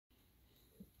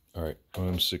All right,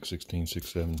 I'm 616,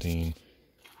 617,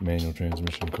 manual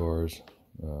transmission cars,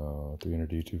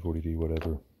 300D, 240D,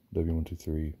 whatever,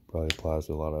 W123, probably applies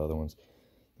to a lot of other ones.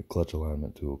 The clutch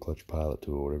alignment tool, clutch pilot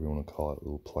tool, whatever you want to call it,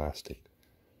 little plastic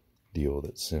deal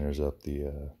that centers up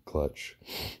the clutch,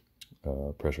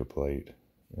 pressure plate,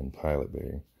 and pilot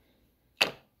bearing.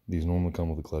 These normally come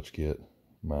with a clutch kit.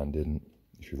 Mine didn't.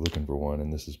 If you're looking for one,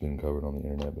 and this has been covered on the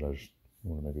internet, but I just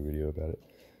want to make a video about it.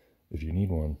 If you need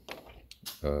one,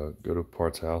 go to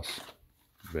Parts House,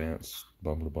 Advance,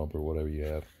 bumper to bumper, whatever you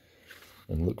have,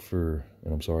 and look for,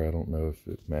 and I'm sorry, I don't know if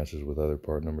it matches with other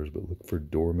part numbers, but look for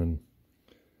Dorman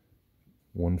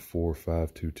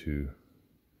 14522.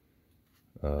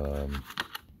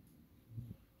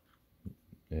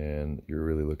 And you're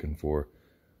really looking for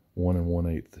 1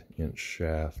 1/8 inch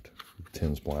shaft with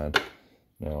 10 spline.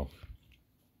 Now,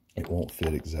 it won't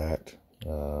fit exact.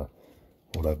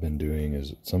 What I've been doing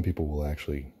is, some people will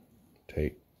actually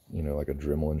take, you know, like a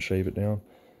Dremel and shave it down.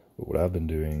 But what I've been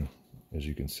doing, as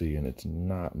you can see, and it's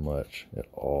not much at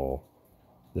all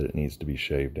that it needs to be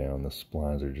shaved down. The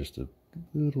splines are just a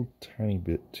little tiny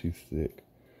bit too thick.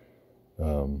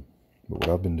 But what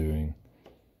I've been doing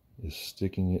is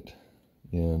sticking it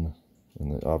in,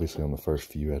 and then obviously on the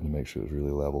first few I had to make sure it was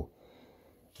really level,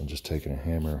 and just taking a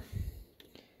hammer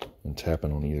and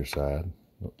tapping on either side.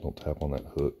 Don't tap on that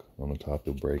hook on the top,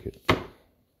 you'll break it,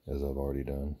 as I've already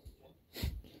done.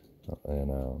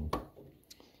 And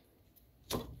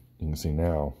you can see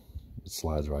now it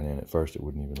slides right in. At first it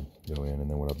wouldn't even go in, and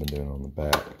then what I've been doing on the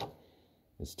back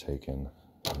is taking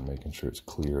and making sure it's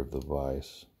clear of the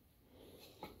vise.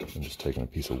 I'm just taking a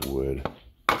piece of wood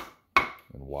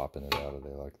and whopping it out of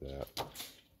there like that,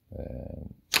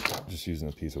 and just using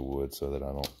a piece of wood so that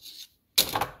I don't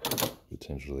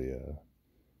potentially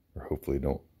or hopefully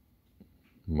don't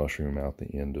mushroom out the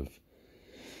end of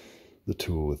the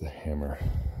tool with a hammer.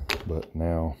 But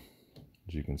now,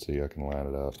 as you can see, I can line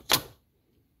it up,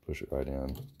 push it right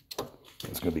in.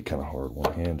 It's going to be kind of hard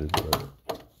one-handed, but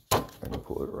I can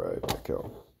pull it right back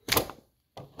out.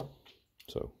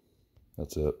 So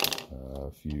that's it.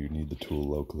 If you need the tool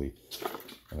locally,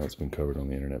 I know it's been covered on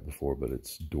the internet before, but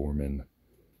it's Dorman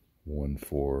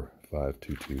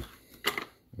 14522.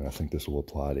 And I think this will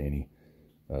apply to any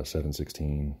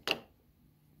 716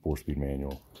 4-speed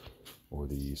manual, or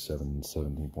the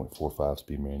 717.45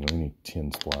 speed manual, any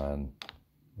 10 spline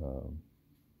 1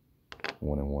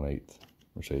 1/8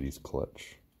 Mercedes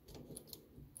clutch.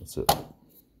 That's it.